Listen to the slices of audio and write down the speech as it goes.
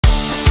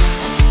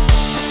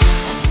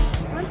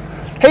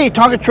Hey,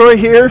 Tonka Troy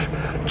here,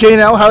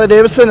 J&L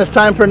Harley-Davidson. It's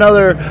time for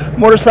another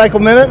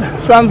Motorcycle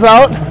Minute. Sun's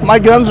out, my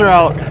guns are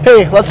out.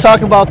 Hey, let's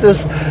talk about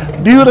this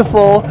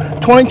beautiful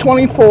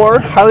 2024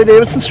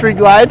 Harley-Davidson Street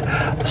Glide.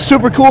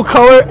 Super cool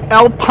color,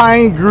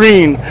 Alpine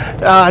Green.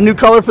 New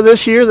color for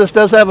this year. This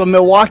does have a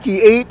Milwaukee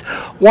 8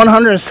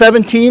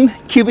 117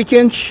 cubic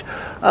inch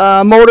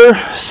motor,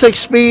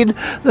 6-speed.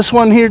 This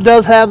one here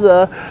does have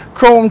the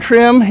chrome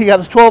trim. You got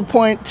the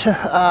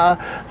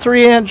 12.3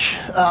 inch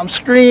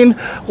screen.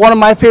 One of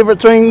my favorite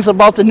things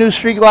about the new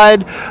Street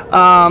Glide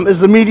is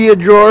the media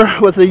drawer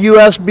with a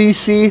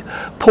USB-C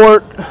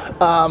port.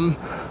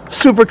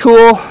 Super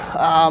cool.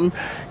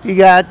 You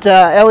got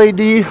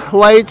LED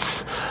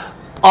lights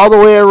all the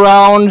way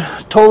around.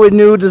 Totally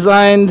new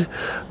designed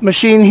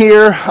machine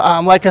here.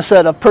 Like I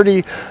said, a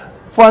pretty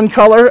fun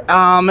color,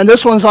 and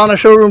this one's on a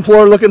showroom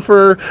floor looking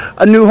for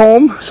a new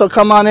home, so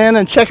come on in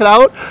and check it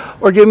out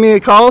or give me a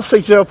call,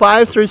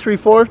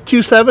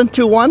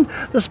 605-334-2721.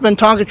 This has been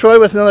Tonka Troy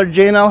with another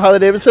J&L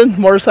Harley-Davidson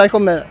Motorcycle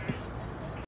Minute.